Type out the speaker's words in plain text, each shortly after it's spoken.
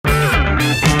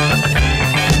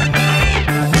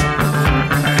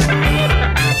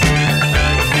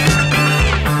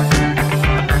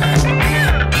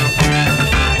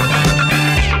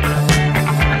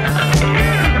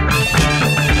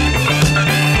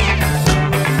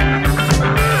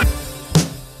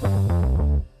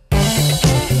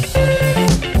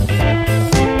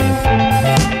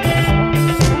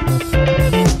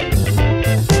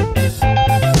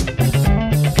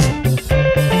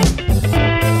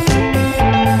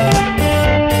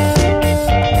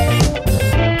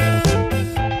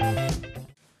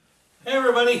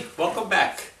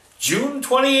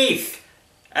28th,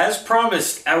 as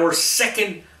promised, our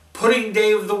second pudding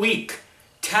day of the week.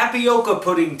 Tapioca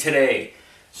pudding today.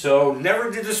 So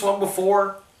never did this one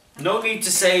before. No need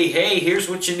to say, hey, here's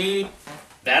what you need.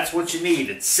 That's what you need.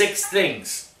 It's 6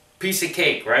 things. Piece of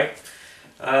cake, right?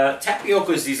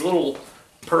 Tapioca is these little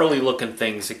pearly looking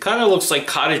things. It kind of looks like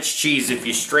cottage cheese if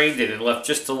you strained it and left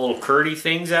just the little curdy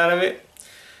things out of it.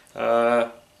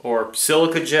 Or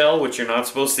silica gel, which you're not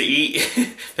supposed to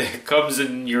eat. That comes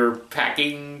in your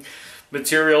packing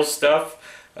material stuff.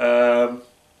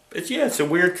 It's a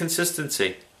weird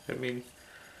consistency. I mean,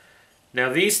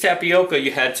 now these tapioca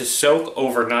you had to soak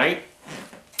overnight.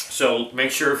 So make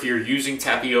sure if you're using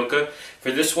tapioca,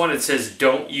 for this one it says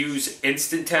don't use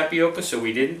instant tapioca, so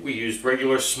we didn't. We used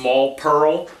regular small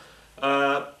pearl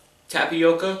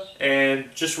tapioca, and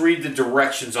just read the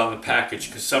directions on the package,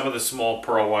 because some of the small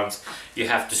pearl ones you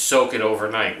have to soak it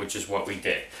overnight, which is what we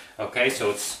did. Okay,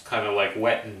 so it's kind of like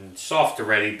wet and soft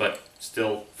already, but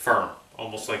still firm,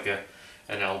 almost like an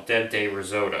al dente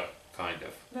risotto, kind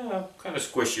of. No, kind of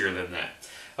squishier than that.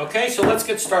 Okay, so let's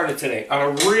get started today on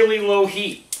a really low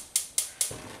heat.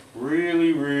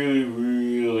 Really, really,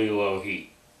 really low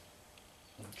heat.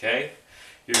 Okay,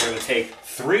 you're going to take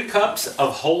 3 cups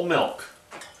of whole milk.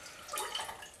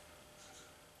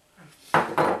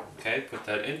 Okay, put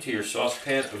that into your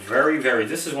saucepan.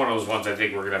 This is one of those ones I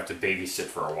think we're going to have to babysit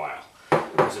for a while,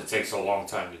 because it takes a long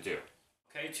time to do.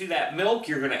 Okay, to that milk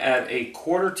you're going to add a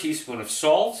 1/4 teaspoon of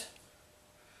salt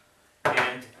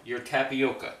and your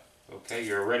tapioca. Okay,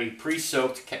 your already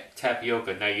pre-soaked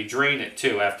tapioca. Now you drain it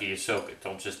too after you soak it.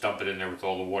 Don't just dump it in there with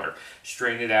all the water.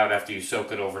 Strain it out after you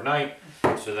soak it overnight.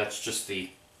 So that's just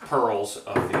the pearls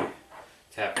of the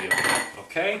tapioca.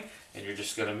 Okay, and you're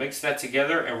just going to mix that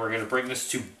together, and we're going to bring this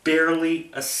to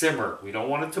barely a simmer. We don't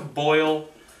want it to boil.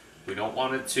 We don't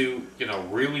want it to,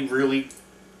 really, really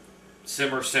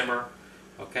simmer.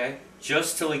 Okay,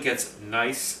 just till it gets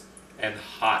nice and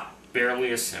hot.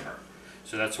 Barely a simmer.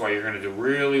 So that's why you're going to do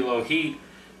really low heat.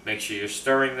 Make sure you're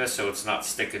stirring this so it's not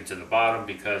sticking to the bottom,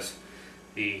 because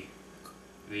the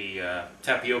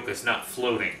tapioca is not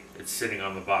floating. It's sitting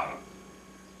on the bottom.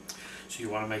 So you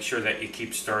want to make sure that you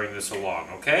keep stirring this along,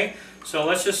 okay? So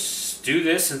let's just do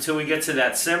this until we get to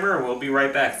that simmer, and we'll be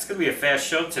right back. It's going to be a fast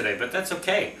show today, but that's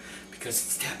okay, because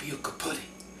it's tapioca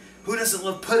pudding. Who doesn't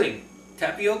love pudding?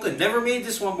 Tapioca, never made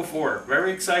this one before.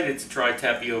 Very excited to try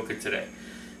tapioca today.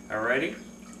 Alrighty?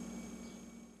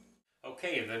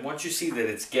 Okay, and then once you see that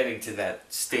it's getting to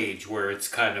that stage where it's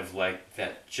kind of like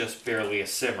that, just barely a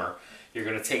simmer, you're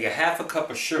going to take a 1/2 cup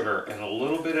of sugar, and a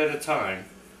little bit at a time,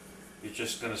 you're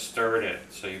just going to stir it in.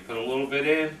 So you put a little bit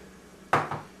in,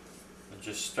 and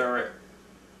just stir it,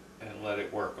 and let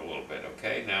it work a little bit,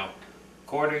 okay? Now,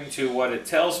 according to what it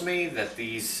tells me, that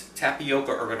these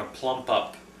tapioca are going to plump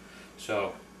up.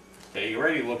 So they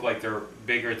already look like they're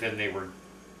bigger than they were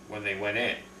when they went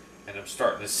in. And I'm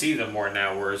starting to see them more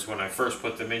now, whereas when I first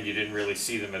put them in, you didn't really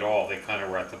see them at all. They kind of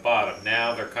were at the bottom.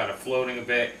 Now they're kind of floating a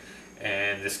bit,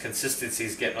 and this consistency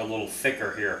is getting a little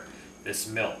thicker here, this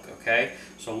milk, okay?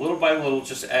 So little by little,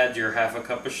 just add your 1/2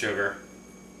 cup of sugar,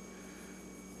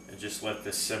 and just let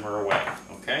this simmer away,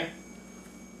 okay?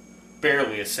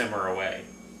 Barely a simmer away.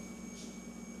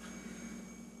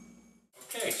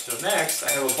 Okay, so next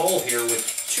I have a bowl here with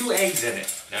 2 eggs in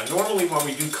it. Now normally when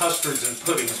we do custards and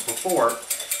puddings before,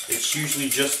 it's usually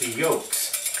just the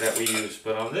yolks that we use,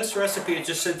 but on this recipe it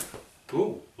just said,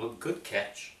 ooh, look, good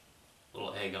catch.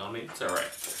 Little egg on me, it's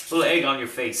alright. Little egg on your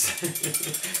face.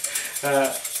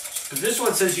 But this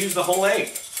one says use the whole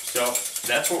egg, so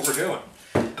that's what we're doing.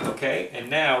 Okay, and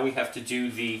now we have to do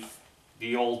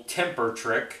the old temper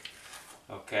trick,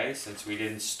 okay, since we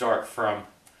didn't start from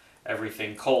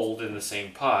everything cold in the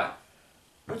same pot,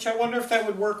 which I wonder if that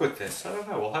would work with this. I don't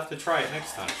know, we'll have to try it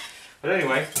next time. But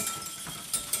anyway,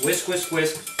 whisk, whisk,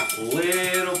 whisk,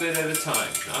 little bit at a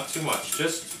time, not too much.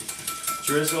 Just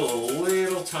drizzle a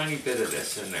little tiny bit of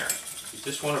this in there. You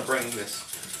just want to bring this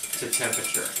to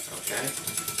temperature, okay?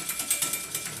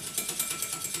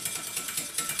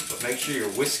 But make sure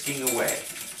you're whisking away.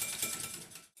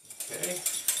 Okay?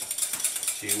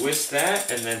 So you whisk that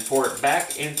and then pour it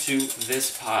back into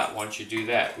this pot once you do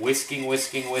that. Whisking,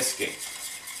 whisking, whisking.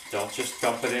 Don't just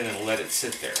dump it in and let it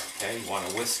sit there, okay? You want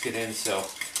to whisk it in so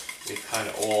it kind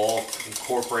of all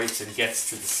incorporates and gets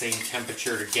to the same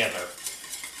temperature together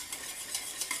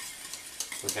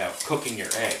without cooking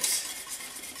your eggs.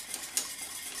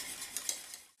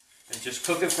 And just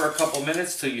cook it for a couple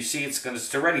minutes till you see it's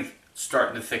already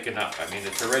starting to thicken up. I mean,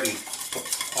 it's already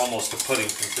almost a pudding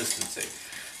consistency.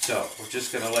 So we're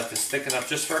just going to let this thicken up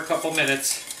just for a couple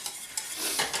minutes,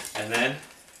 and then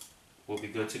we'll be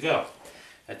good to go.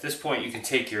 At this point, you can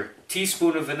take your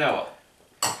teaspoon of vanilla,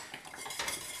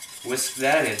 whisk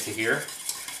that into here,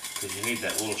 because you need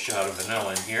that little shot of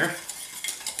vanilla in here.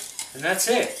 And that's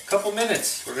it. A couple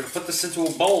minutes. We're going to put this into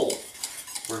a bowl.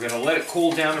 We're going to let it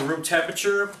cool down to room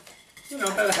temperature, you know,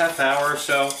 about a half hour or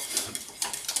so.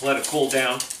 Let it cool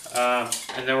down.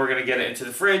 And then we're going to get it into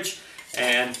the fridge,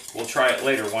 and we'll try it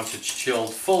later once it's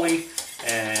chilled fully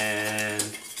and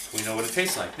we know what it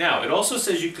tastes like. Now, it also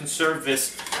says you can serve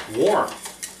this warm.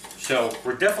 So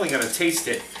we're definitely going to taste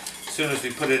it as soon as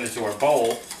we put it into our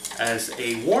bowl as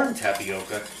a warm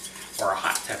tapioca or a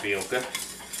hot tapioca,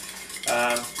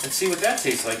 and see what that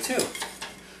tastes like too.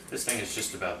 This thing is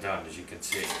just about done, as you can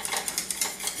see.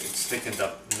 It's thickened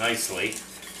up nicely,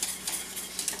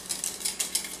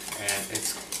 and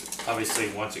it's obviously,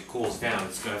 once it cools down,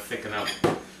 it's going to thicken up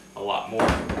a lot more.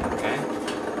 Okay,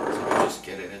 so we'll just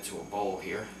get it into a bowl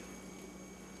here.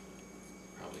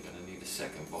 Probably going to need a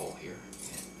second bowl here.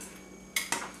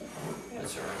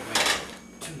 That's all right. We make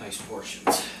 2 nice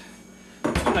portions.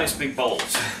 2 nice big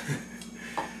bowls.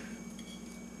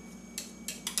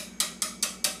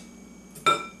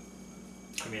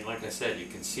 I mean, like I said, you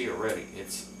can see already,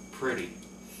 it's pretty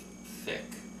thick.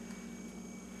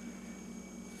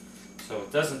 So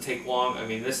it doesn't take long. I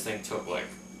mean, this thing took like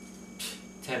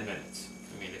 10 minutes.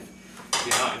 I mean, if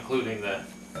you're not including the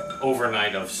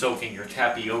overnight of soaking your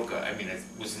tapioca, I mean, it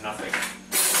was nothing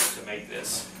to make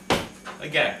this.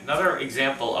 Again, another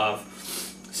example of,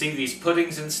 see these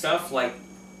puddings and stuff, like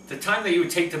the time that you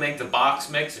would take to make the box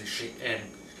mix and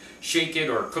shake it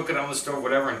or cook it on the stove,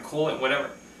 whatever, and cool it, whatever,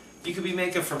 you could be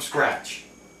making from scratch,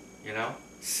 you know?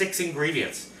 6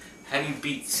 ingredients. How do you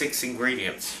beat 6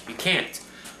 ingredients? You can't.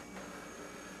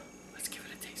 Let's give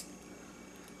it a taste.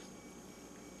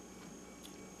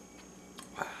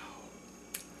 Wow.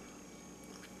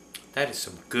 That is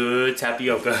some good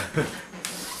tapioca.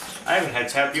 I haven't had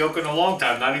tapioca in a long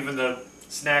time, not even the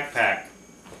snack pack.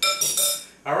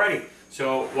 Alrighty,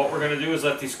 so what we're going to do is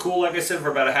let these cool, like I said,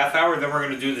 for about a half hour. Then we're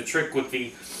going to do the trick with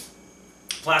the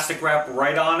plastic wrap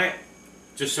right on it,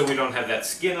 just so we don't have that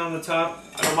skin on the top.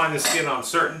 I don't mind the skin on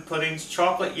certain puddings.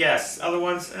 Chocolate, yes. Other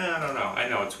ones, I don't know. I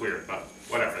know it's weird, but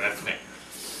whatever, that's me.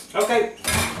 Okay,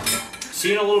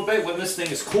 see you in a little bit when this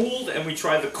thing is cooled and we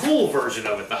try the cool version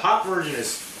of it. The hot version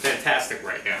is fantastic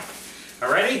right now.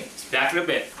 Alrighty, back in a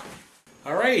bit.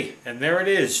 Alrighty, and there it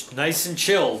is, nice and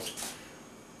chilled.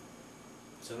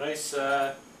 It's a nice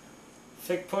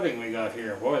thick pudding we got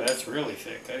here. Boy, that's really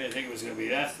thick. I didn't think it was going to be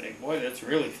that thick. Boy, that's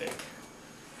really thick.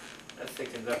 That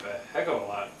thickened up a heck of a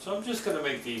lot. So I'm just going to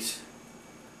make these,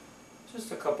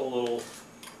 just a couple little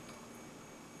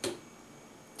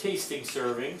tasting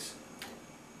servings,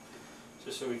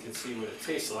 just so we can see what it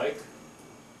tastes like.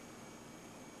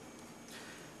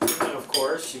 And of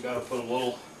course, you got to put a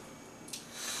little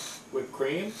whipped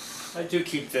cream. I do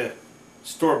keep the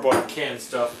store-bought canned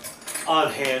stuff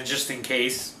on hand just in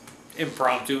case,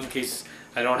 impromptu, in case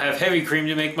I don't have heavy cream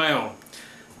to make my own.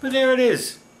 But there it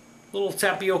is, little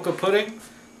tapioca pudding.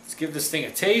 Let's give this thing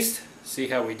a taste, see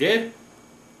how we did.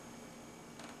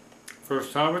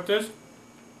 First time with this.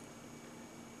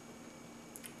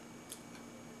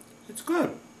 It's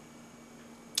good.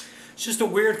 It's just a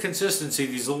weird consistency,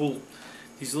 these little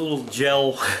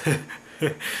gel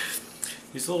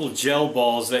these little gel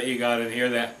balls that you got in here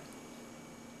that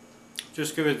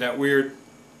just give it that weird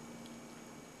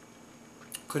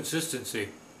consistency.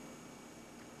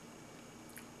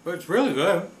 But it's really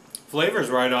good. Flavor's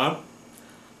right on.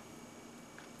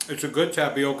 It's a good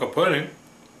tapioca pudding.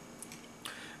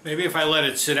 Maybe if I let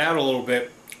it sit out a little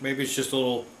bit, maybe it's just a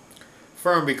little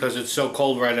firm because it's so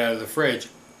cold right out of the fridge.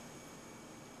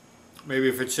 Maybe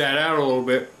if it sat out a little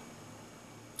bit,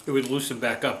 it would loosen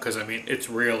back up, because I mean it's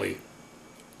really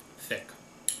thick.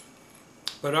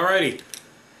 But alrighty,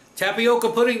 tapioca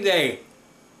pudding day.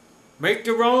 Make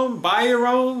your own, buy your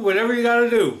own, whatever you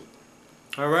gotta do.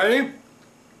 Alrighty?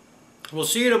 We'll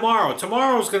see you tomorrow.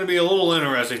 Tomorrow's going to be a little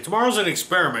interesting. Tomorrow's an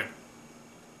experiment.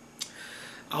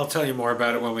 I'll tell you more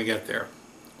about it when we get there.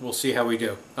 We'll see how we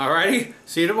do. Alrighty?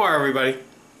 See you tomorrow, everybody.